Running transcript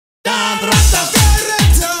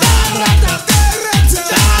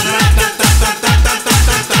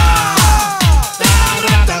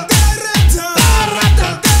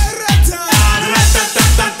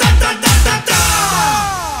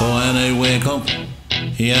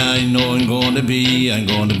Yeah, I know I'm gonna be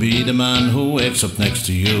the man who wakes up next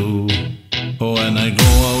to you. Oh, when I go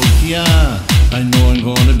out, yeah, I know I'm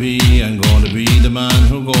gonna be the man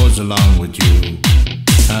who goes along with you.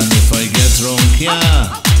 And if I get drunk,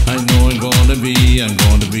 yeah, I know I'm gonna be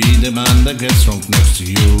the man that gets drunk next to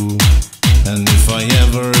you. And if I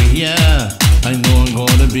ever, yeah, I know I'm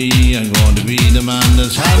gonna be the man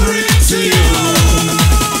that's hammered to you.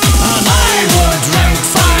 And I would drink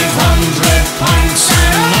 500